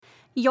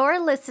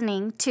You're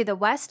listening to the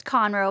West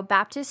Conroe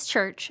Baptist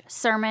Church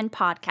Sermon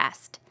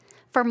Podcast.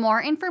 For more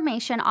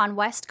information on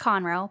West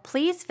Conroe,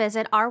 please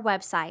visit our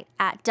website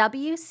at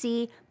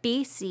wcbc.us.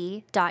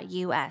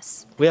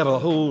 We have a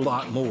whole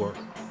lot more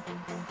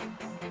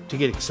to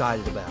get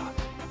excited about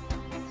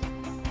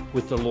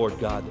with the Lord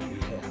God that we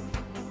have.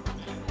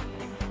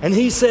 And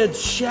he said,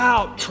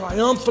 shout,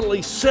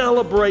 triumphantly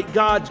celebrate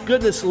God's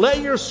goodness. Let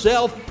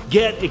yourself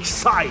get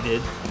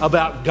excited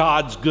about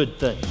God's good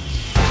things.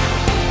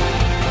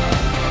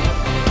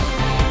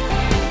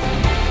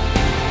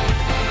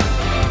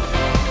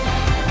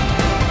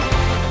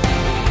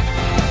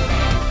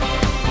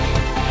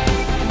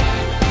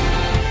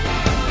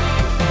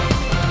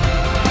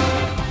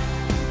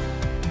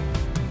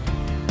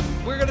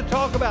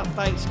 About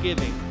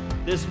Thanksgiving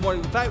this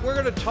morning. In fact, we're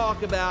going to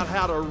talk about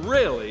how to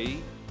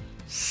really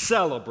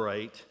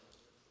celebrate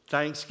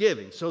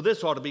Thanksgiving. So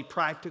this ought to be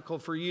practical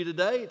for you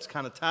today. It's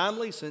kind of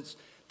timely since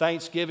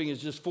Thanksgiving is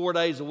just 4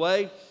 days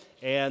away,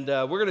 and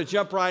we're going to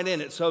jump right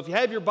in it. So if you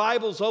have your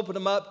Bibles, open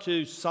them up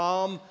to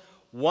Psalm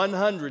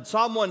 100.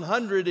 Psalm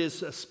 100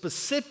 is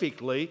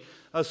specifically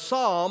a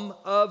psalm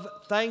of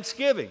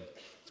thanksgiving.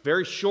 It's a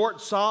very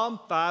short psalm,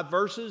 5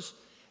 verses,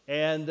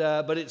 and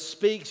but it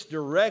speaks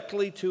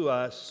directly to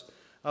us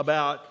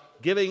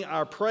about giving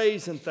our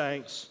praise and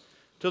thanks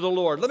to the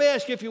Lord. Let me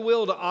ask you, if you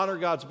will, to honor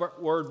God's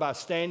word by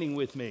standing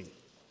with me.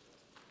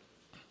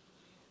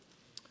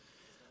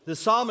 The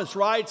psalmist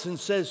writes and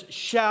says,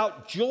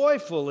 shout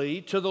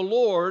joyfully to the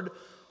Lord,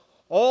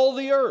 all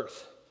the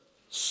earth.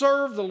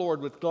 Serve the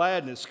Lord with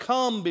gladness.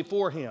 Come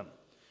before him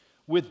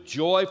with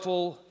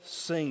joyful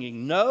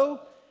singing. Know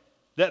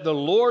that the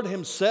Lord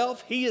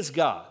himself, he is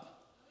God.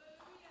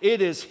 It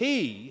is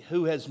he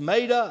who has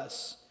made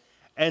us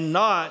and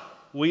not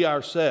we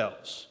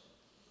ourselves.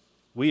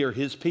 We are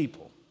his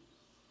people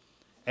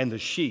and the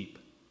sheep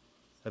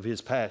of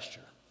his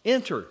pasture.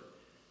 Enter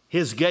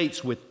his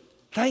gates with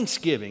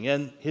thanksgiving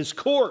and his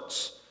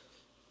courts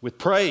with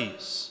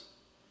praise.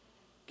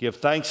 Give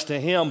thanks to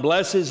him.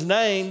 Bless his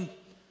name.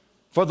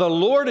 For the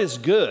Lord is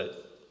good.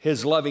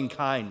 His loving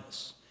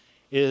kindness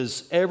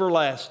is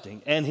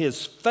everlasting, and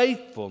his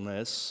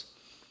faithfulness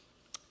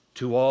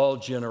to all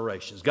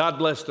generations. God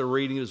bless the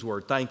reading of his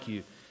word. Thank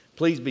you.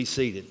 Please be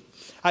seated.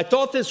 I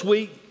thought this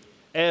week,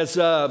 as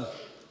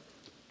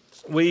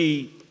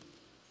we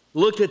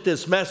looked at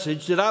this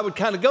message, that I would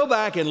kind of go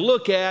back and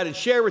look at and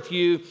share with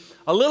you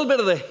a little bit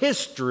of the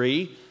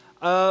history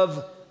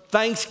of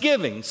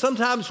Thanksgiving.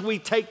 Sometimes we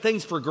take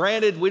things for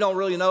granted. We don't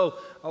really know,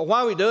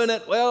 why are we doing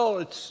it?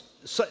 Well,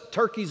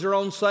 turkeys are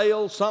on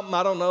sale, something,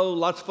 I don't know,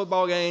 lots of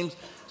football games,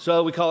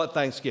 so we call it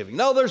Thanksgiving.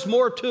 No, there's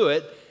more to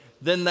it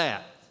than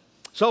that.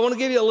 So I want to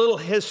give you a little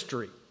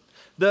history.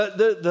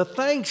 The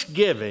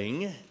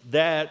Thanksgiving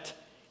that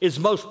is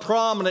most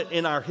prominent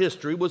in our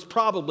history was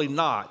probably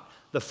not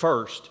the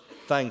first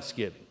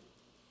Thanksgiving,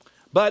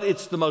 but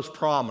it's the most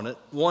prominent,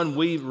 one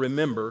we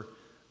remember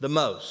the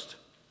most.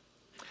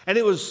 And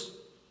it was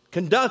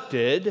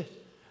conducted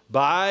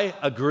by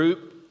a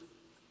group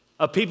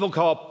of people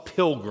called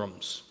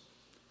pilgrims.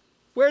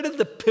 Where did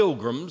the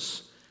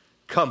pilgrims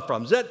come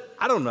from? Is that,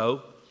 I don't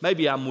know,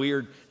 maybe I'm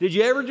weird. Did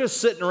you ever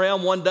just sitting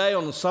around one day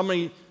on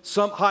some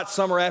hot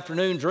summer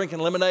afternoon drinking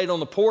lemonade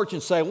on the porch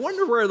and say, I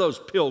wonder where those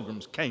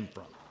pilgrims came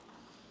from?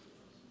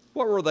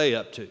 What were they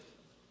up to?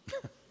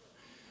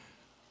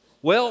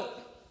 Well,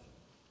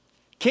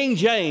 King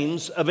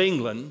James of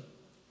England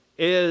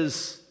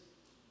is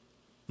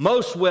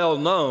most well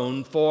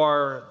known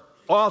for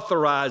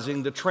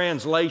authorizing the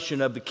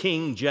translation of the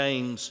King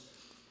James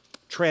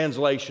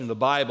translation of the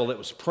Bible that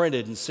was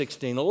printed in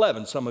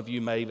 1611. Some of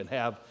you may even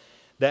have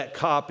that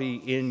copy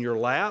in your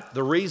lap.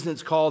 The reason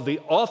it's called the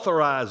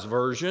Authorized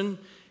Version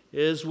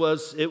it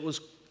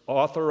was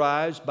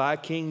authorized by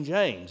King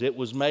James. It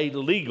was made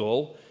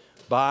legal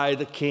by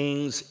the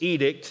king's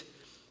edict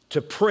to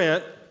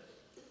print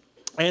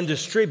and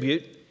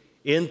distribute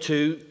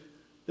into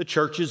the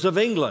churches of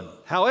England.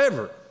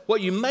 However, what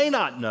you may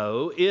not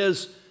know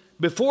is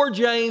before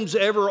James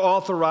ever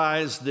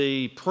authorized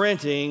the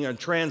printing and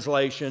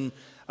translation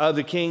of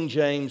the King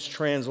James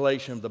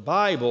translation of the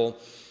Bible,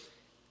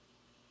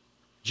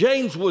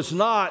 James was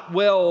not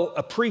well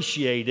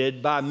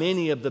appreciated by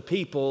many of the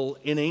people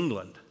in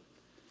England,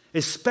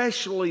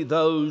 especially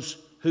those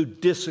who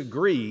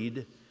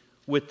disagreed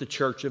with the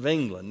Church of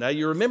England. Now,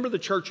 you remember the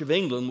Church of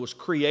England was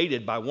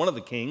created by one of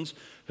the kings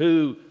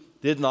who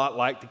did not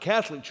like the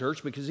Catholic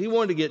Church because he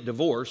wanted to get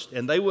divorced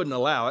and they wouldn't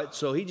allow it.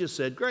 So he just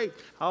said, great,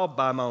 I'll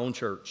buy my own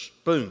church.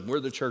 Boom, we're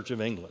the Church of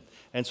England.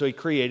 And so he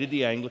created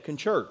the Anglican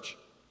Church.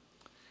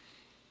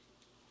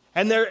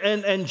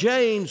 And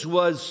James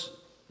was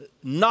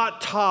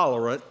not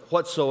tolerant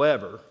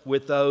whatsoever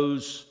with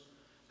those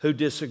who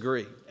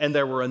disagree. And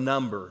there were a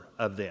number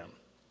of them.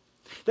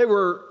 They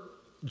were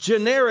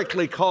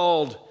generically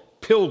called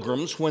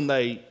pilgrims when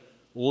they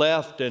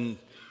left and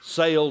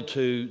sailed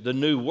to the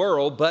New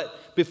World,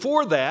 but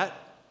before that,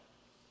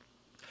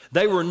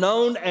 they were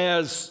known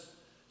as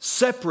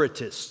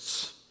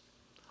separatists,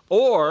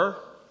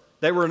 or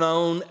they were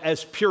known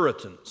as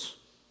Puritans.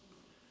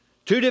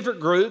 Two different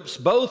groups,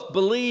 both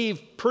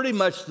believed pretty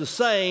much the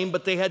same,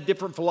 but they had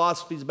different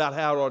philosophies about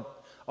how it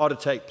ought to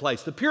take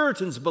place. The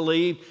Puritans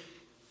believed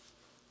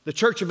the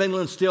Church of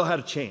England still had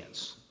a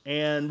chance,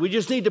 and we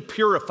just need to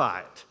purify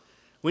it.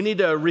 We need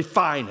to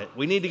refine it.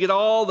 We need to get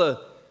all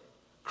the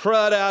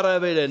crud out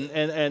of it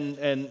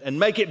and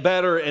make it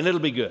better, and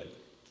it'll be good.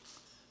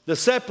 The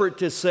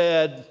Separatists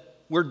said,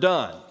 we're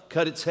done.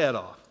 Cut its head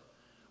off.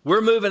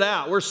 We're moving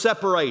out. We're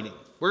separating.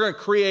 We're going to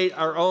create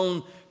our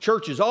own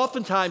churches.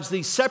 Oftentimes,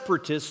 these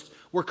Separatists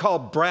were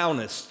called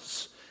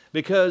Brownists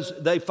because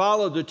they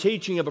followed the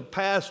teaching of a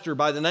pastor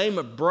by the name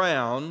of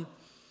Brown,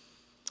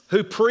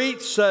 who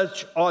preached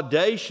such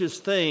audacious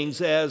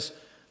things as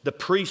the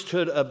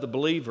priesthood of the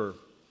believer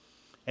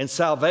and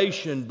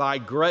salvation by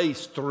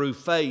grace through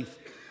faith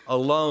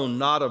alone,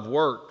 not of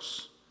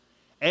works,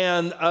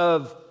 and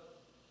of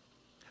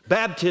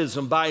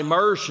baptism by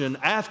immersion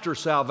after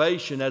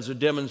salvation as a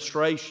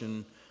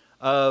demonstration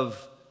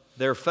of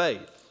their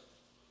faith,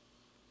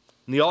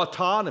 and the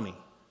autonomy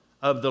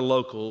of the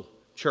local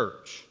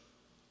church.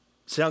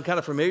 Sound kind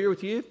of familiar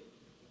with you?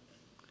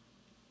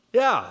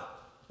 Yeah,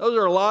 those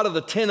are a lot of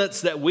the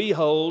tenets that we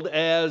hold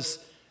as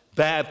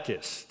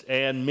Baptists,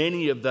 and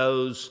many of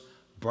those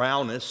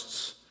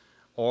Brownists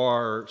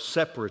or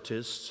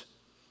Separatists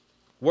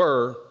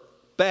were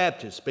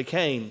Baptists,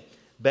 became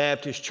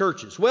Baptist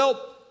churches.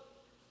 Well,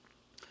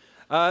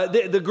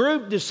 the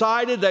group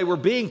decided they were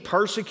being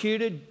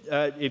persecuted.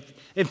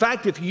 In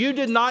fact, if you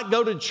did not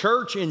go to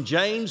church in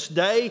James'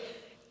 day,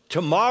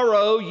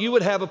 tomorrow you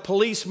would have a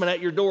policeman at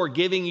your door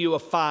giving you a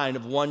fine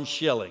of 1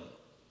 shilling.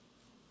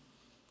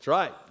 That's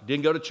right.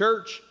 Didn't go to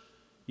church,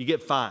 you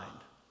get fined.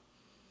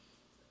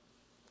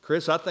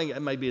 Chris, I think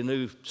that may be a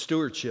new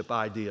stewardship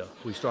idea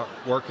we start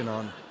working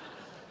on.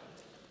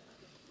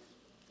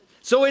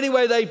 So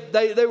anyway,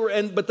 they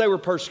were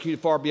persecuted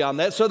far beyond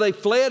that. So they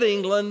fled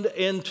England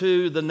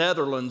into the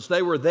Netherlands.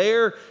 They were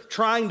there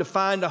trying to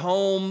find a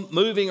home,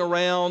 moving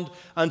around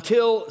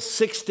until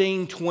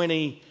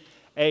 1620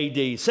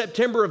 AD.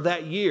 September of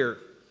that year,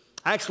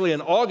 actually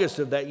in August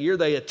of that year,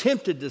 they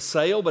attempted to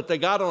sail, but they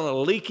got on a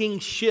leaking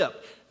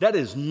ship. That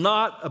is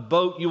not a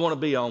boat you want to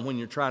be on when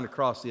you're trying to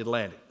cross the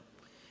Atlantic.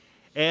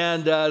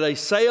 And they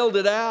sailed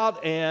it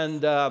out,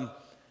 and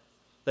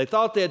they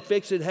thought they had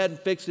fixed it, hadn't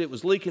fixed it, it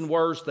was leaking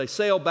worse. They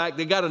sailed back.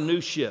 They got a new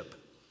ship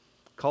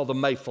called the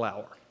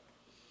Mayflower.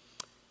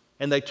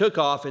 And they took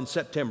off in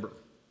September.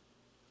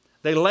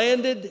 They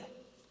landed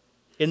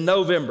in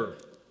November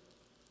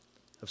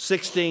of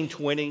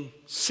 1620,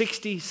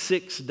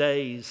 66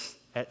 days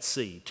at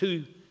sea.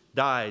 2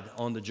 died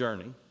on the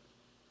journey.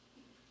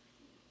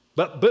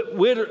 But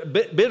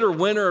bitter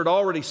winter had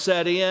already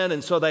set in,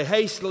 and so they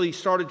hastily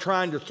started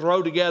trying to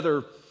throw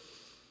together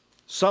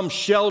some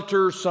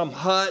shelter, some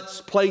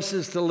huts,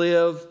 places to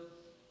live.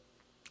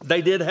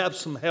 They did have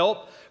some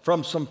help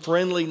from some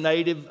friendly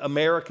Native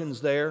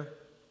Americans there.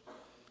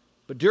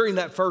 But during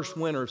that first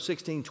winter of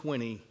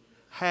 1620,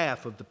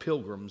 half of the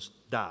pilgrims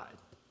died.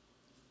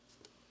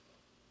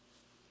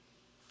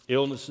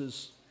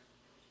 Illnesses,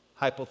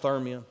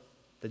 hypothermia,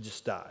 they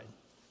just died.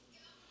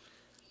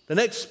 The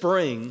next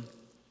spring,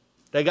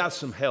 they got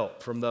some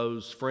help from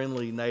those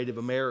friendly Native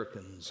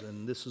Americans,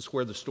 and this is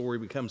where the story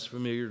becomes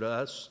familiar to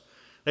us.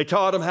 They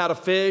taught them how to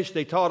fish.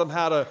 They taught them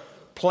how to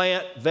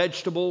plant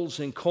vegetables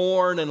and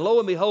corn. And lo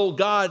and behold,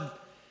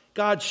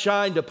 God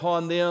shined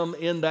upon them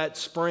in that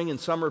spring and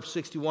summer of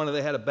 61, and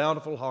they had a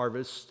bountiful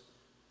harvest.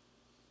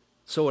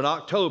 So in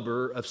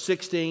October of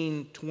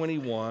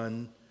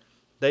 1621,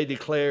 they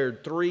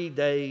declared 3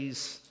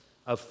 days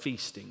of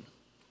feasting.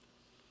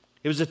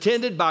 It was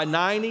attended by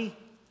 90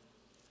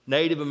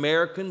 Native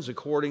Americans,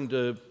 according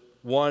to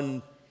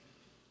one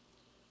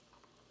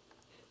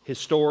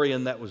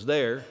historian that was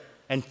there,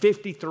 and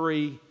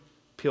 53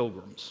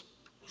 pilgrims.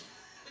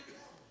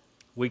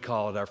 We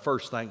call it our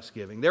first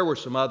Thanksgiving. There were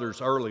some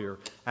others earlier,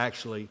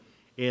 actually,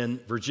 in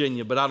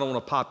Virginia, but I don't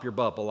want to pop your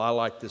bubble. I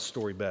like this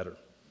story better.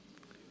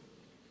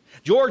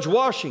 George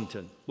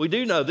Washington, we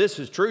do know this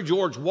is true.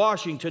 George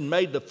Washington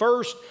made the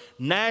first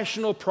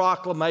national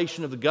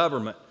proclamation of the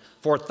government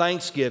for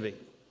Thanksgiving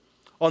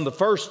on the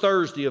first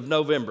Thursday of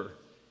November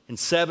in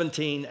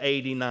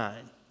 1789.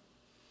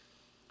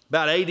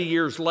 About 80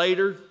 years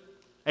later,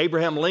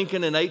 Abraham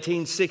Lincoln in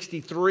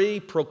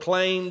 1863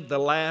 proclaimed the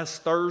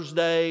last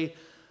Thursday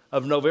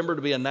of November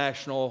to be a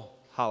national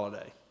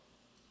holiday.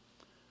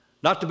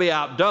 Not to be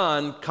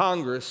outdone,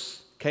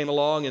 Congress came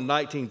along in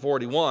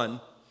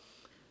 1941,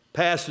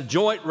 passed a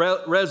joint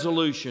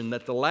resolution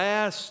that the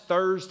last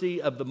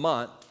Thursday of the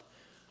month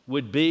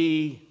would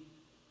be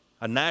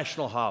a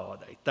national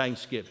holiday,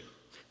 Thanksgiving.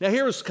 Now,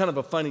 here's kind of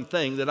a funny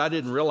thing that I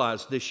didn't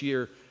realize this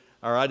year,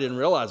 or I didn't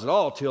realize at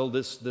all till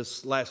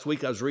this last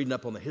week. I was reading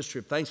up on the history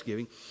of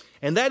Thanksgiving,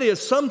 and that is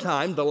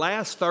sometime the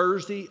last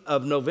Thursday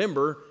of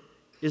November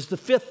is the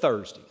 5th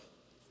Thursday.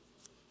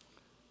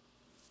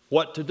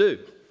 What to do?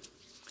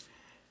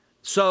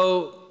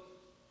 So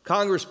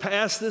Congress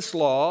passed this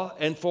law,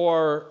 and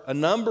for a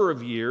number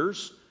of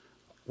years,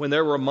 when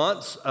there were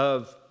months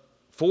of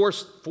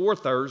four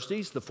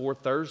Thursdays. The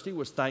fourth Thursday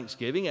was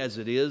Thanksgiving, as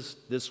it is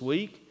this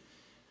week.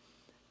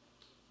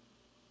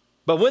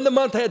 But when the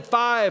month had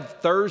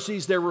 5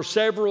 Thursdays, there were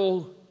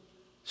several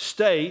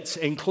states,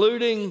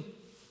 including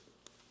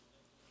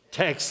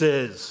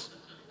Texas.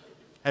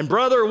 And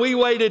brother, we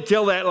waited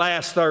till that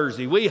last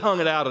Thursday. We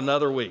hung it out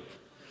another week.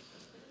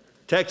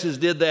 Texas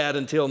did that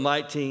until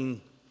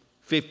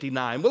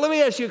 1959. Well, let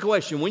me ask you a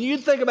question. When you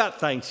think about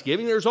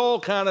Thanksgiving, there's all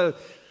kind of,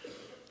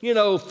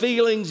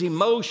 feelings,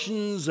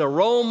 emotions,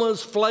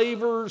 aromas,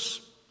 flavors,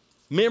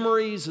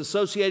 memories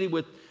associated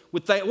with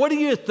that. What do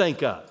you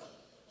think of?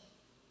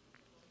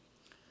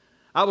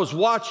 I was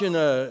watching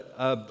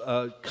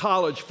a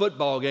college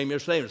football game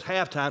yesterday. It was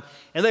halftime,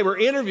 and they were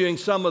interviewing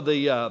some of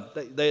the,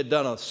 they had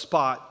done a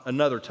spot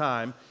another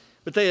time,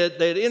 but they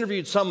had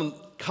interviewed some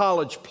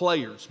college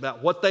players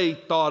about what they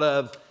thought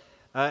of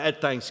at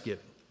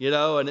Thanksgiving,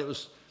 and it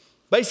was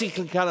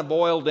basically kind of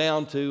boiled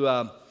down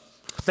to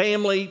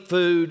family,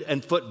 food,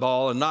 and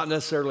football, and not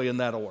necessarily in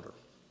that order.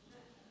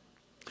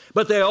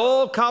 But the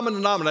all common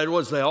denominator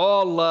was they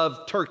all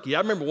loved turkey.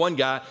 I remember one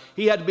guy,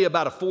 he had to be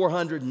about a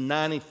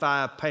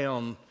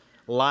 495-pound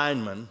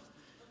lineman,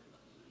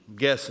 I'm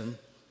guessing.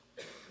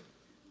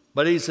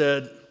 But he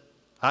said,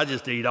 I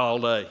just eat all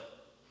day.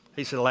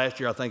 He said, last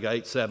year I think I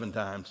ate 7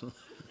 times.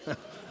 I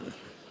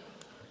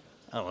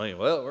don't know,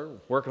 well, we're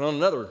working on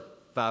another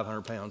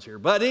 500 pounds here.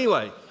 But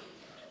anyway,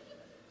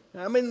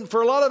 I mean,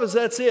 for a lot of us,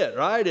 that's it,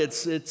 right?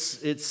 It's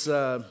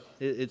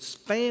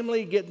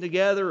family getting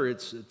together.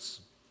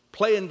 It's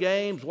playing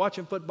games,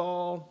 watching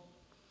football,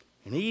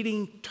 and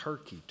eating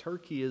turkey.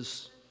 Turkey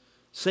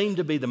seemed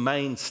to be the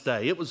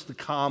mainstay. It was the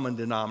common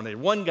denominator.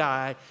 One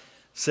guy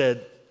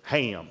said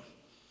ham.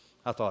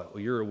 I thought,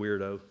 well, you're a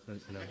weirdo.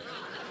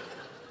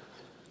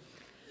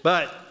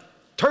 But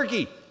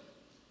turkey.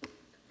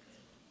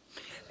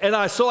 And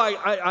I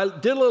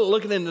did a little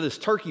looking into this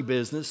turkey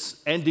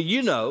business, and do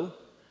you know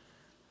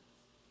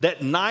that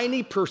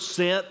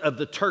 90% of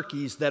the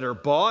turkeys that are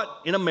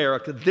bought in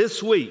America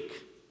this week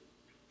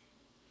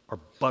are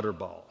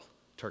butterball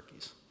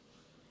turkeys?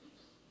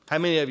 How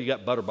many of you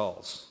got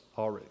butterballs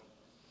already?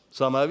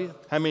 Some of you?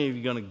 How many of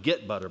you are going to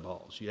get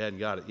butterballs? You hadn't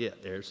got it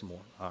yet. There's some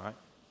more. All right.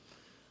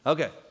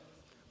 Okay.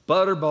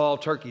 Butterball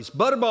turkeys.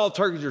 Butterball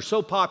turkeys are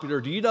so popular.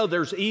 Do you know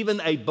there's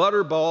even a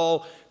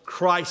butterball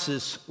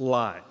crisis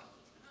line?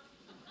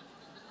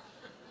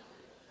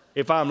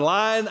 If I'm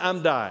lying,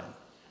 I'm dying.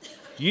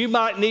 You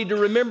might need to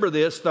remember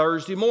this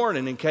Thursday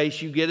morning in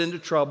case you get into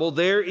trouble.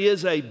 There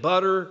is a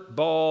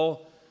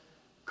butterball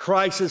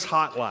crisis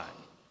hotline.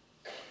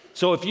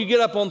 So if you get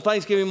up on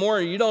Thanksgiving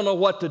morning and you don't know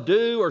what to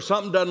do, or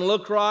something doesn't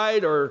look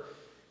right, or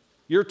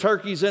your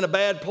turkey's in a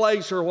bad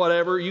place or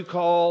whatever, you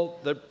call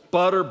the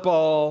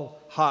butterball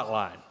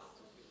hotline.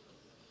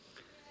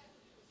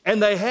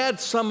 And they had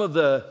some of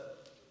the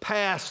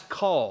past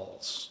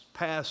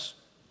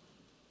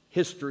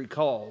history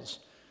calls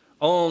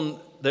on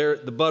the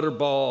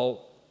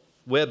Butterball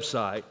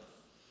website.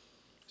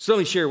 So let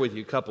me share with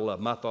you a couple of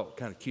them I thought were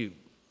kind of cute.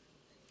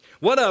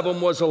 One of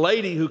them was a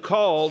lady who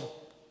called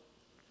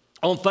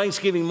on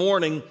Thanksgiving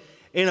morning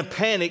in a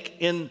panic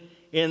in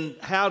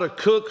how to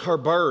cook her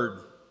bird.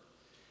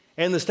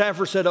 And the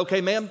staffer said,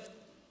 okay, ma'am,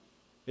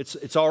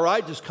 it's all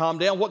right, just calm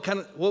down.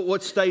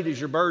 What state is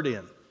your bird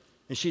in?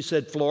 And she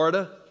said,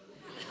 Florida.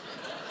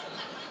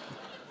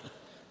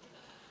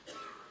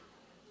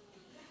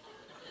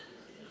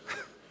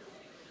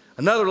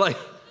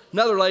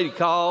 Another lady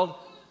called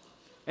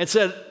and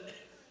said,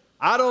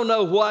 I don't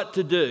know what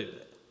to do.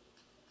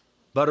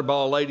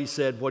 Butterball lady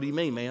said, what do you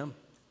mean, ma'am?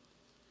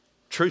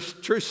 True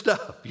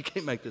stuff. You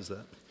can't make this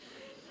up.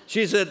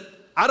 She said,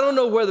 I don't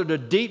know whether to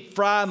deep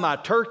fry my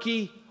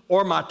turkey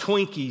or my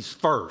Twinkies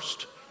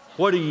first.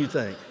 What do you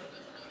think?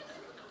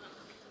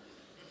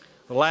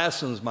 The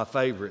last one's my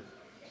favorite.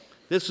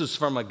 This is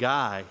from a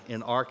guy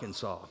in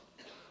Arkansas.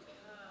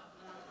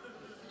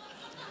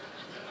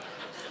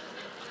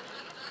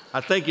 I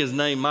think his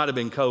name might have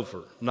been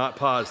Kofer, not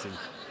positive.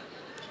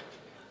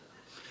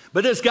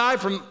 But this guy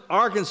from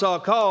Arkansas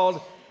called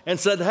and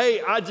said,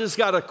 hey, I just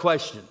got a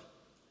question.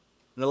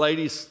 And the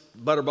lady's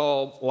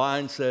Butterball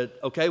line said,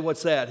 okay,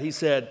 what's that? He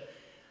said,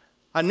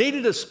 I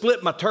needed to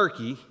split my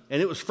turkey,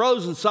 and it was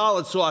frozen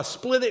solid, so I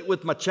split it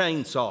with my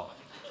chainsaw.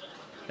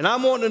 And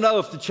I'm wanting to know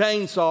if the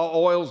chainsaw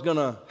oil is going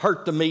to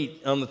hurt the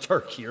meat on the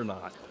turkey or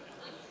not.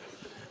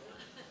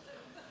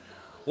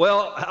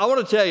 Well, I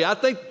want to tell you, I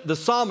think the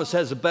psalmist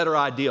has a better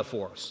idea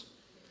for us.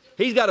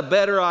 He's got a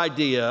better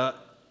idea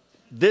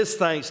this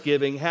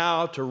Thanksgiving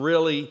how to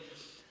really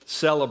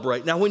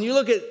celebrate. Now, when you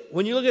look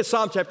at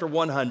Psalm chapter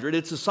 100,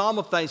 it's a psalm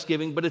of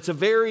thanksgiving, but it's a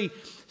very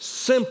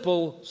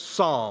simple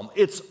psalm.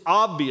 It's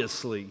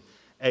obviously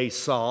a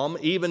psalm,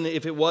 even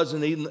if it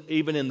wasn't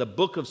even in the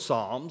book of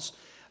Psalms,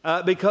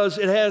 because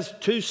it has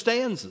 2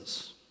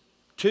 stanzas,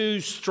 2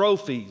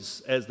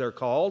 strophes, as they're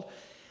called.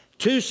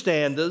 2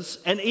 stanzas,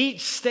 and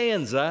each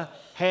stanza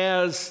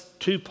has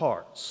 2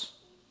 parts.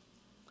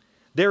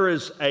 There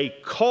is a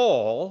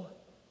call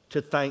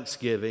to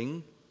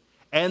thanksgiving,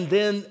 and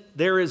then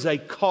there is a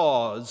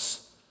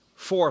cause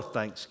for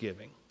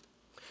thanksgiving.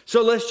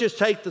 So let's just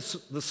take the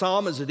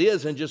psalm as it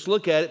is and just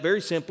look at it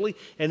very simply,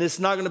 and it's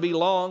not going to be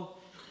long.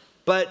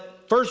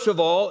 But first of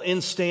all,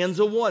 in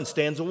stanza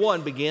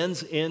 1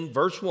 begins in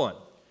verse 1.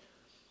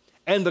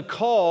 And the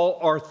call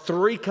are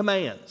 3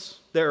 commands.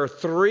 There are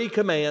 3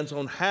 commands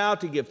on how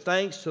to give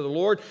thanks to the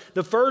Lord.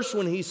 The first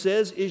one, he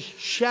says, is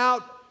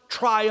shout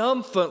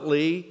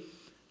triumphantly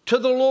to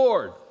the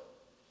Lord.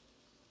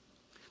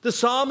 The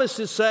psalmist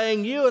is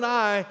saying, you and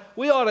I,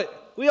 we ought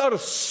to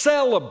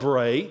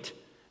celebrate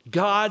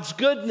God's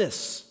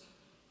goodness.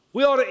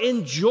 We ought to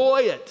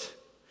enjoy it.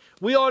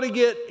 We ought to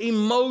get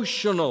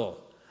emotional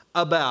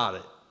about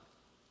it.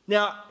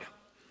 Now,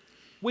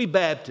 we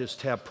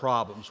Baptists have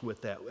problems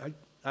with that.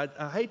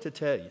 I hate to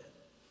tell you.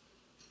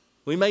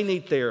 We may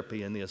need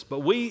therapy in this, but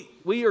we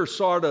are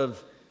sort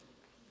of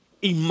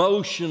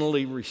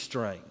emotionally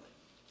restrained.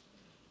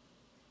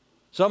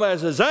 Somebody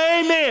says,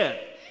 amen.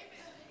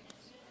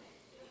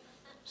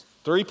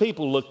 3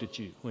 people looked at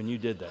you when you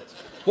did that.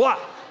 What?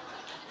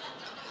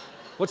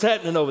 What's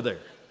happening over there?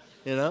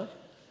 You know?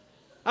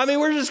 I mean,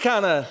 we're just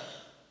kind of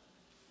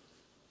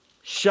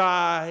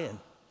shy and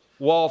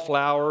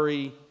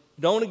wallflowery.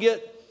 Don't want to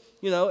get,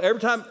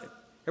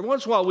 every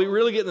once in a while we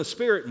really get in the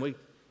spirit and we.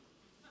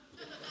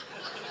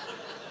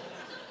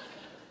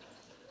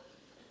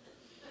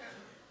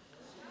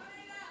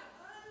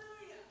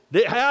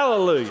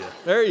 Hallelujah.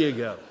 There you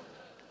go.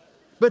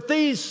 But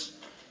these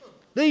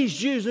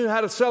Jews knew how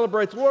to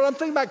celebrate the Lord. I'm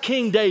thinking about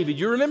King David.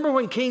 You remember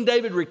when King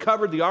David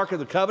recovered the Ark of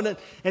the Covenant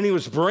and he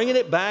was bringing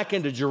it back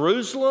into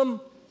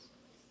Jerusalem?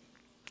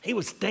 He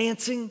was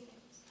dancing.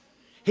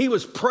 He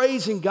was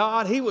praising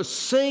God. He was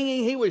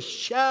singing. He was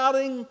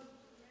shouting.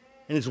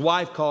 And his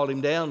wife called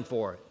him down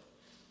for it.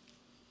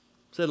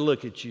 Said,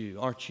 look at you.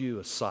 Aren't you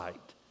a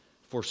sight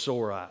for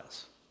sore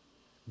eyes?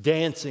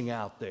 Dancing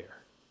out there.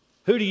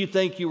 Who do you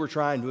think you were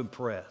trying to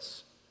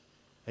impress?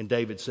 And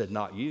David said,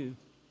 not you.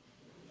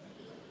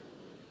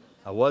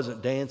 I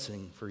wasn't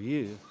dancing for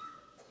you.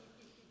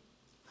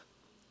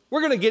 We're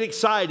going to get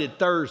excited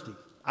Thursday.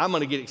 I'm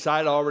going to get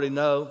excited. I already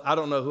know. I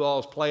don't know who all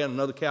is playing. I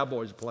know the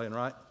Cowboys are playing,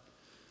 right?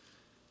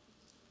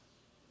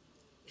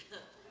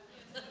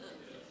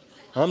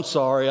 I'm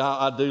sorry.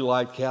 I do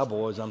like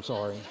Cowboys. I'm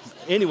sorry.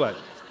 Anyway,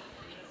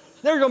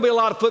 there's going to be a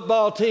lot of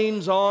football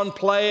teams on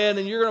playing,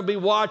 and you're going to be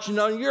watching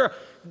on.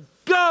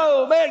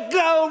 Go, man,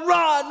 go,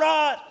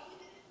 run.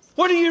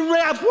 What are you,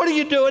 ref? What are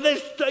you doing?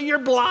 You're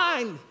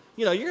blind.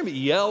 You're going to be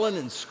yelling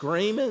and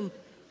screaming.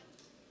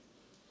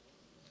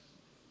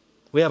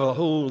 We have a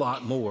whole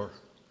lot more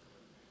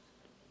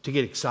to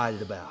get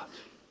excited about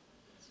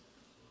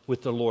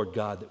with the Lord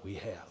God that we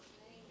have.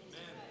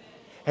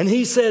 And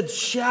he said,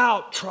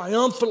 shout,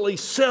 triumphantly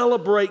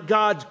celebrate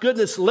God's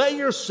goodness. Let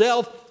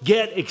yourself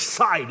get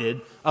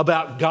excited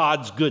about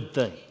God's good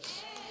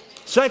things.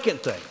 Second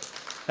thing,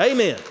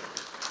 amen.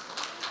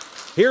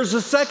 Here's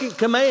the second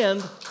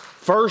command,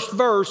 first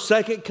verse,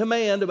 second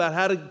command about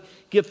how to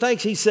give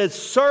thanks. He says,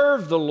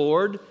 serve the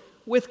Lord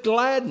with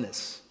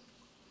gladness.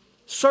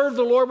 Serve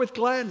the Lord with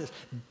gladness.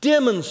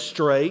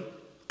 Demonstrate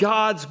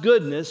God's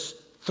goodness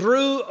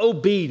through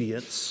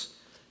obedience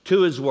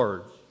to his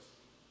word.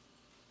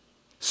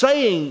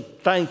 Saying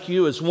thank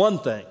you is one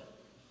thing.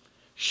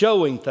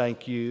 Showing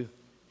thank you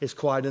is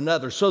quite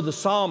another. So the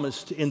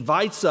psalmist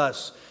invites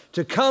us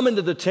to come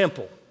into the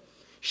temple,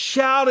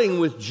 shouting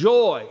with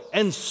joy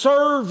and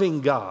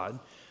serving God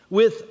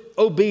with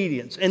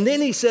obedience. And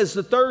then he says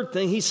the third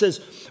thing, he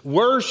says,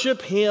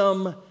 worship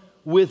him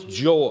with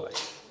joy.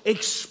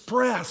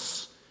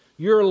 Express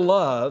your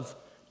love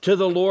to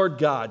the Lord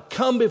God.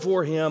 Come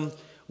before him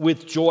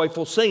with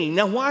joyful singing.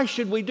 Now, why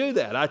should we do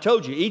that? I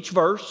told you, each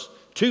verse,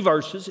 2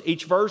 verses,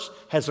 each verse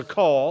has a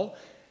call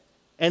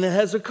and it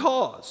has a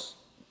cause.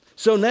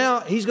 So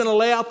now he's going to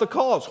lay out the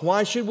cause.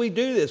 Why should we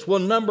do this? Well,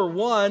 number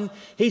 1,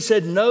 he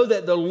said, know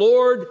that the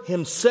Lord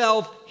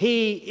himself,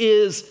 he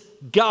is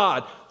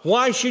God.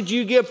 Why should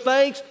you give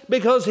thanks?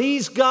 Because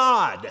he's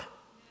God.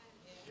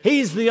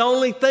 He's the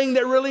only thing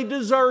that really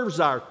deserves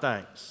our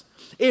thanks.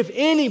 If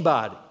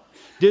anybody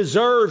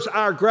deserves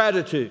our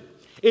gratitude,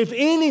 if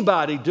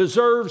anybody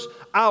deserves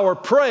our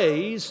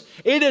praise,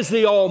 it is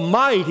the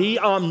almighty,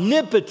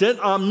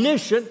 omnipotent,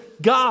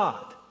 omniscient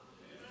God.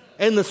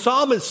 And the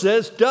psalmist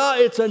says, duh,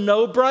 it's a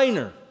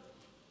no-brainer.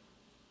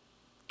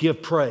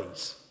 Give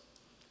praise.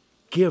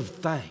 Give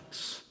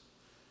thanks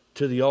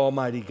to the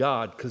almighty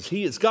God because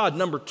he is God.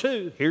 Number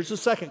 2, here's the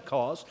second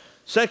cause.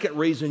 Second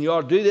reason you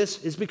ought to do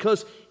this is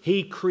because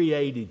he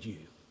created you.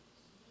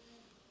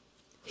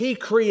 He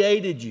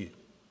created you.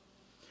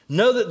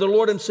 Know that the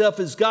Lord himself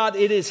is God.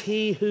 It is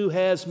he who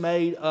has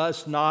made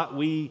us, not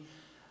we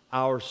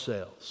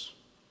ourselves.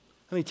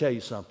 Let me tell you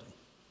something.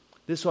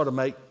 This ought to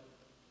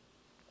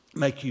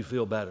make you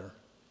feel better.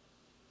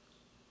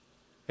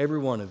 Every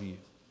one of you.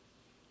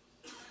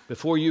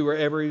 Before you were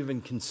ever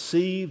even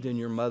conceived in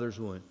your mother's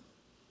womb,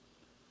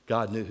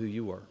 God knew who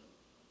you were.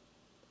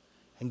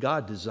 And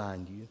God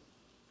designed you.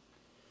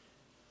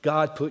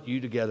 God put you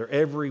together.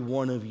 Every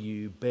one of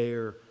you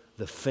bear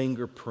the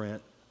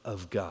fingerprint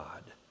of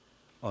God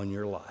on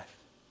your life.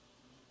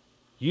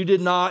 You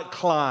did not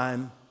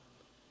climb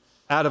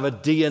out of a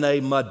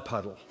DNA mud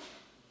puddle.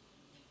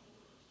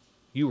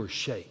 You were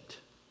shaped.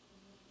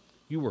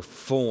 You were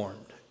formed.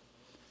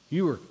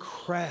 You were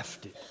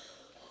crafted.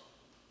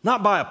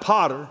 Not by a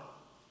potter,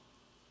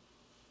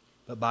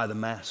 but by the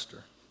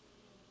Master.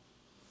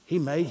 He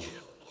made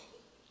you.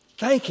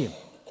 Thank Him.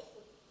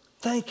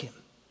 Thank Him.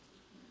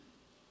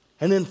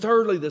 And then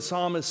thirdly, the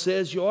psalmist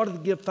says you ought to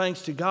give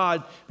thanks to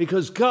God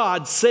because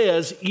God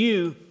says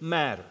you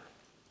matter.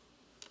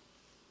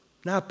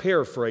 Now I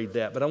paraphrase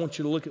that, but I want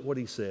you to look at what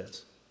he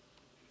says.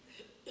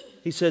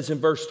 He says in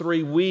verse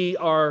 3, we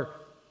are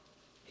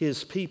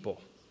His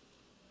people,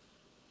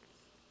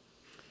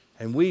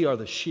 and we are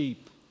the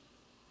sheep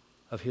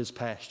of His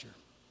pasture.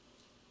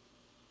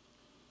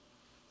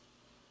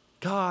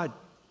 God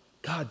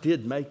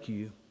did make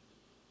you,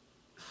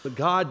 but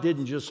God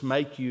didn't just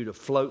make you to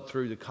float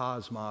through the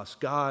cosmos.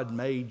 God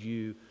made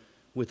you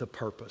with a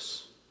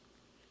purpose.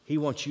 He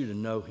wants you to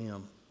know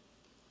Him.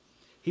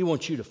 He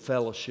wants you to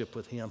fellowship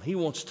with Him. He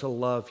wants to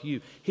love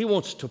you. He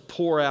wants to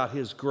pour out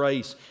His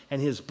grace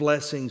and His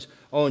blessings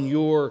on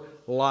your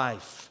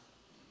life.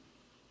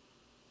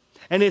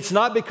 And it's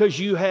not because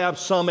you have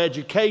some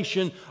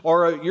education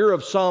or you're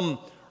of some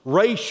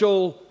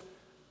racial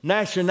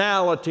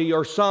nationality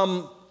or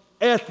some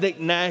ethnic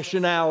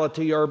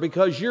nationality or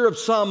because you're of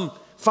some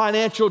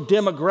financial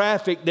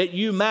demographic that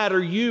you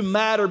matter. You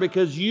matter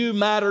because you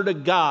matter to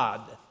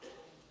God.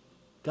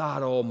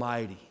 God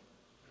Almighty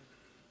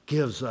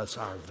gives us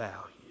our value.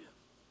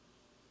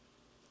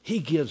 He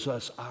gives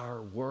us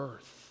our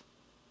worth.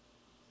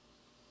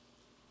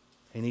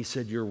 And He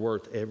said, you're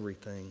worth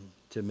everything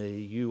to me.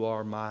 You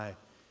are my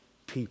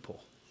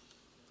people.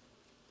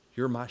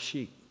 You're my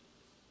sheep.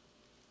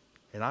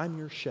 And I'm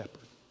your shepherd.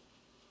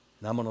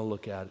 And I'm going to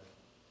look at it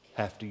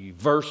after you.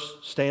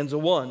 Stanza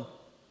 1,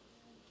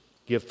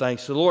 give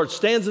thanks to the Lord.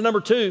 Stanza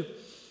number 2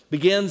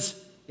 begins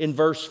in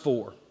verse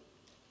 4.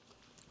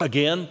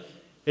 Again,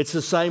 it's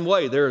the same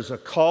way. There is a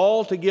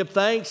call to give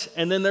thanks,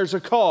 and then there's a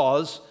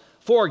cause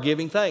for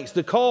giving thanks.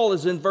 The call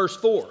is in verse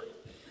 4.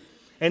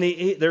 And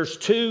there's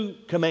 2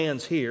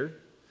 commands here.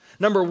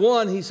 Number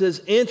 1, he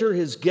says, enter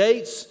His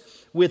gates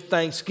with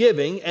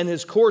thanksgiving and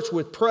His courts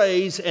with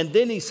praise. And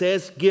then he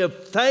says,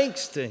 give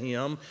thanks to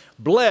Him,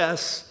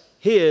 bless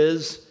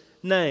His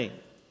name.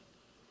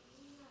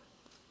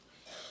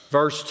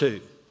 Verse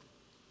 2,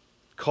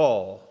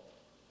 call,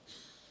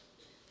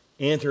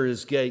 enter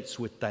His gates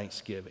with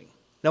thanksgiving.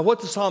 Now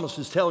what the psalmist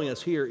is telling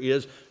us here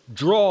is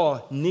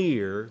draw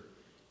near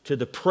to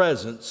the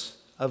presence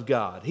of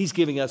God. He's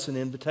giving us an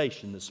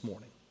invitation this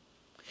morning.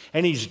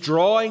 And he's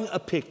drawing a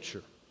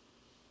picture.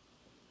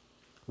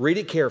 Read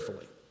it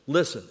carefully.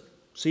 Listen.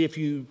 See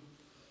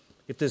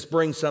if this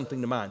brings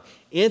something to mind.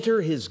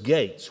 Enter His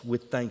gates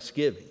with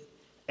thanksgiving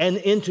and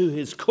into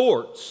His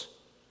courts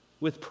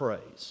with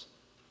praise.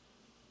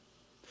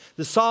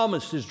 The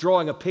psalmist is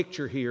drawing a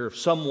picture here of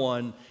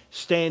someone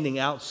standing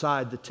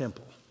outside the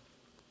temple.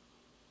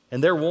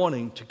 And they're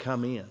wanting to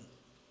come in.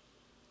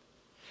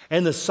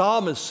 And the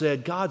psalmist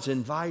said, God's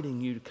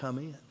inviting you to come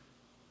in.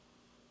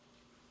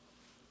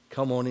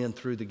 Come on in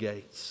through the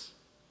gates.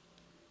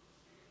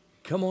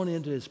 Come on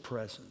into His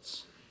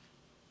presence.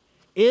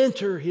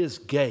 Enter His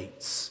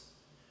gates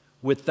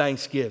with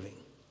thanksgiving.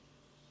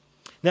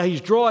 Now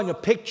he's drawing a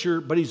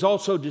picture, but he's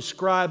also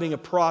describing a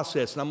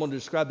process. And I'm going to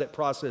describe that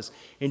process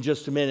in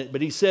just a minute.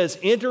 But he says,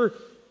 enter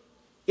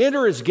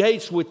His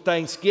gates with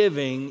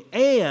thanksgiving,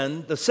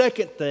 and the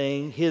second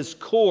thing, His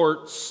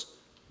courts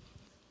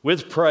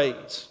with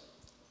praise.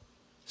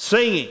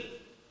 Singing,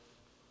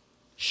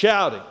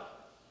 shouting.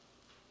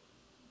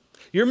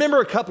 You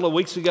remember a couple of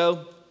weeks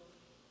ago,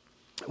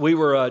 we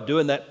were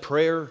doing that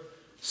prayer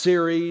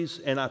series,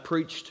 and I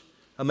preached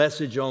a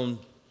message on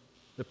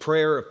the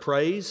prayer of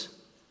praise.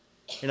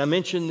 And I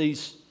mentioned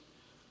these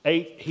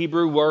 8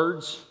 Hebrew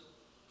words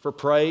for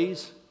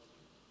praise.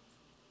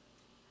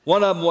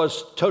 One of them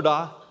was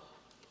todah,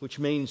 which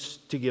means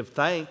to give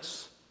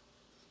thanks.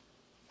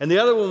 And the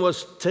other one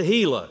was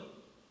tehillah.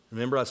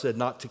 Remember I said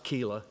not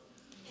tequila.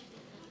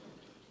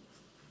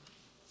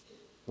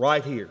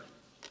 Right here,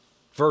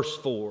 verse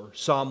 4,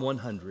 Psalm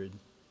 100,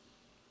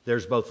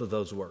 there's both of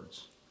those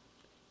words.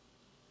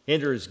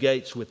 Enter His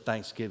gates with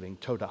thanksgiving,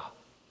 todah.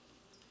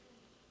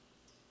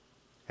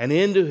 And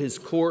into His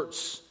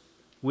courts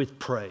with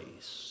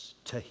praise,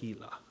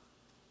 tehillah.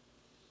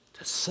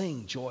 To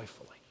sing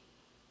joyfully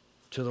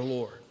to the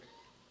Lord.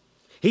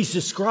 He's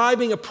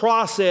describing a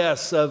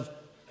process of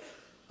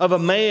a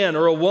man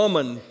or a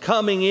woman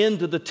coming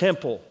into the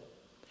temple.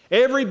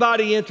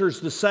 Everybody enters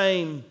the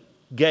same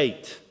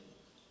gate.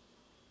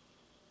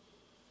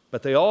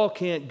 But they all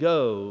can't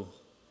go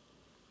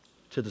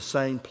to the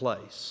same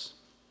place.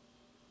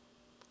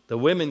 The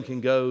women can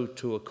go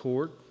to a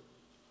court.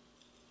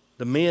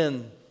 The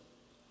men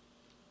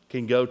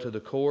can go to the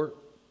court.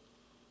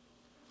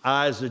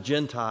 I, as a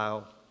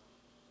Gentile,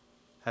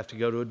 have to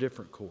go to a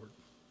different court.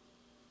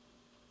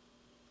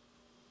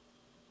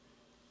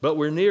 But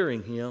we're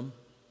nearing Him.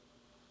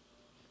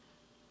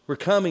 We're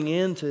coming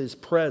into His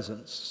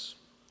presence.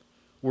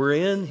 We're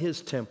in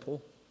His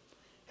temple,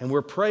 and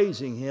we're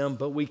praising Him,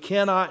 but we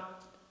cannot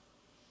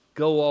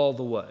go all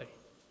the way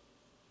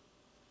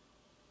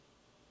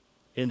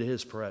into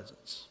His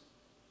presence.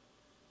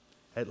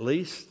 At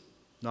least,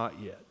 not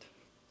yet.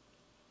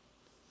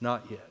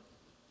 Not yet.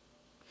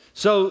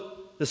 So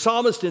the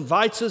psalmist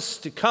invites us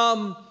to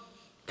come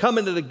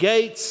into the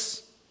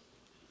gates,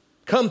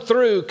 come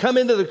through, come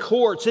into the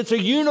courts. It's a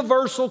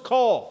universal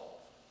call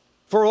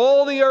for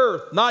all the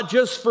earth, not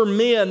just for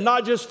men,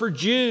 not just for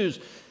Jews,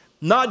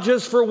 not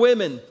just for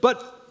women,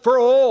 but for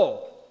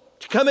all.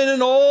 To come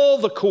in all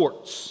the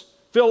courts,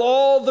 fill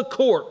all the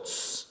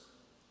courts.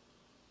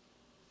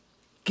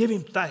 Give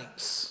Him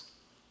thanks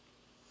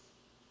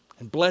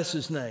and bless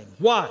His name.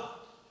 Why?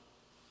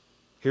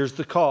 Here's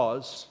the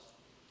cause.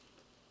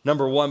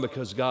 Number one,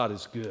 because God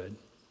is good.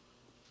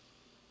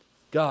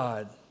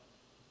 God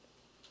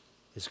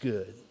is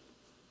good.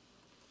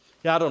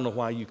 Yeah, I don't know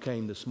why you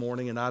came this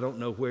morning, and I don't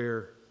know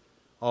where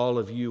all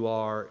of you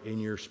are in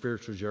your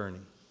spiritual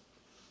journey.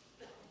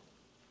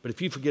 But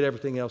if you forget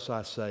everything else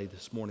I say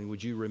this morning,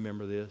 would you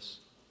remember this?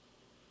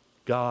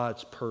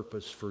 God's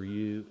purpose for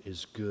you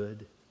is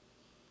good.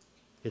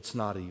 It's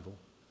not evil.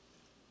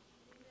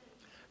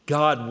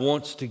 God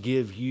wants to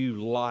give you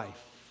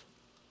life.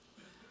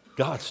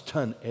 God's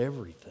done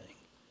everything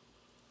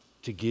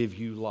to give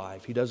you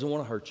life. He doesn't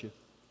want to hurt you.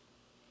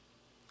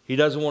 He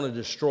doesn't want to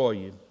destroy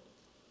you.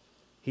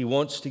 He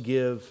wants to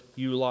give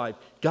you life.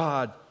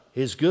 God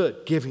is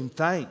good. Give Him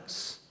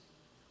thanks.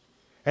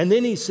 And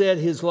then He said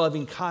His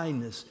loving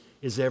kindness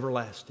is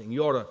everlasting.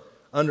 You ought to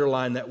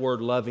underline that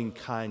word loving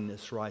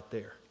kindness right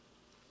there.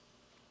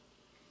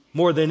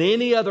 More than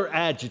any other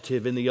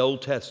adjective in the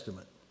Old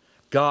Testament,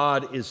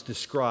 God is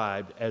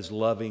described as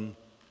loving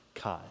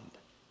kind.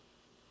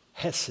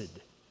 Hesed.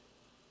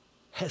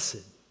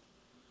 Hesed.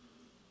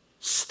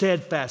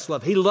 Steadfast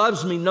love. He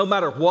loves me no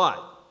matter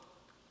what.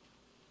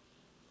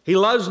 He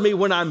loves me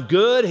when I'm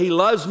good. He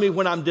loves me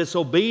when I'm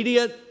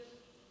disobedient.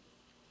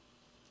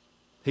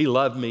 He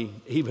loved me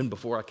even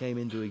before I came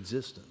into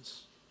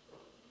existence.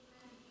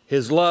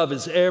 His love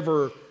is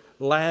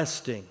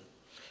everlasting.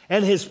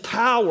 And His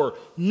power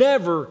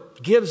never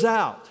gives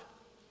out.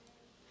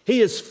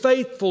 He is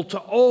faithful to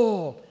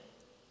all.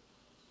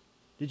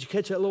 Did you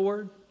catch that little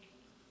word?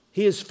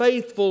 He is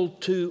faithful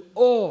to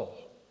all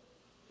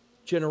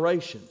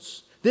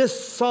generations.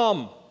 This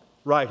psalm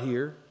right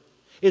here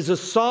is a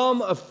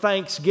psalm of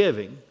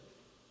thanksgiving.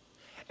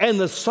 And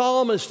the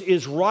psalmist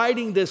is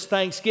writing this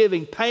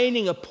thanksgiving,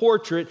 painting a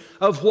portrait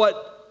of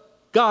what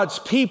God's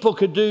people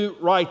could do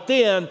right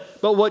then,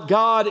 but what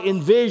God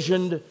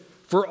envisioned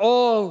for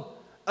all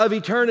of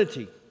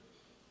eternity.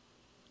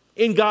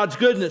 In God's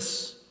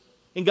goodness,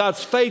 in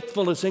God's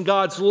faithfulness, in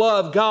God's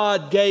love,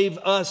 God gave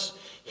us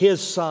His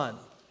Son.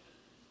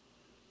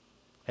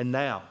 And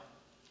now,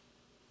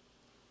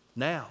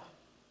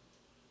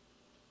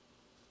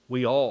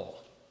 we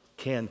all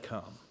can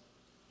come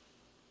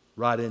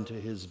right into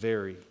His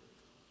very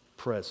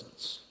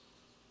presence.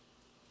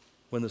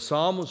 When the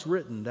psalm was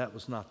written, that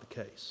was not the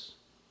case.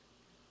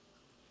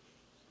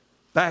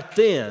 Back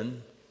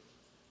then,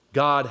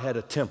 God had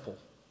a temple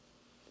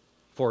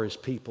for His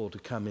people to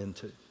come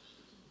into.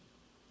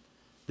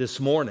 This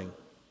morning,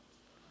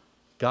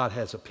 God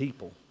has a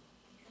people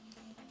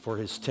for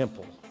His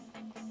temple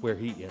where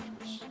He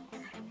enters.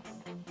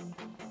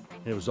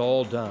 And it was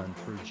all done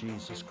through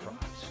Jesus Christ.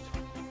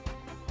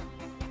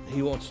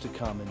 He wants to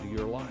come into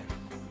your life.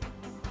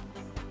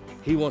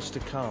 He wants to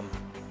come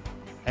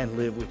and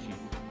live with you.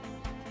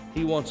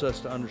 He wants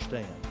us to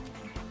understand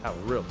how to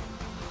really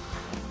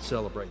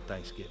celebrate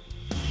Thanksgiving.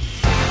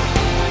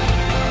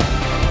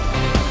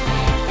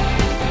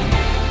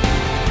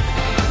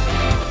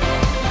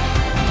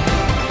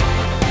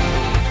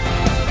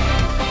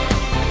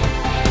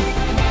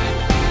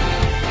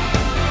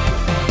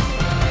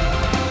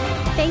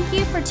 Thank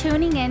you for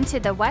tuning in to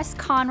the West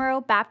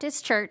Conroe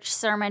Baptist Church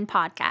Sermon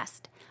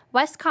Podcast.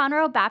 West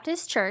Conroe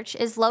Baptist Church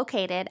is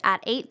located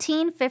at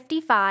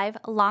 1855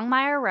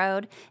 Longmire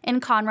Road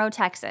in Conroe,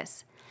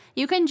 Texas.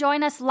 You can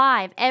join us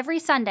live every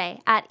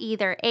Sunday at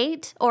either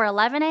 8 or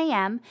 11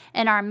 a.m.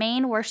 in our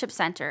main worship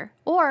center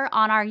or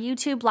on our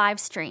YouTube live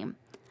stream.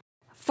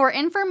 For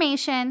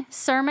information,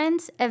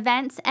 sermons,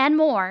 events, and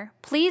more,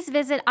 please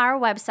visit our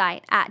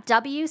website at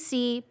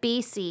wcbc.us.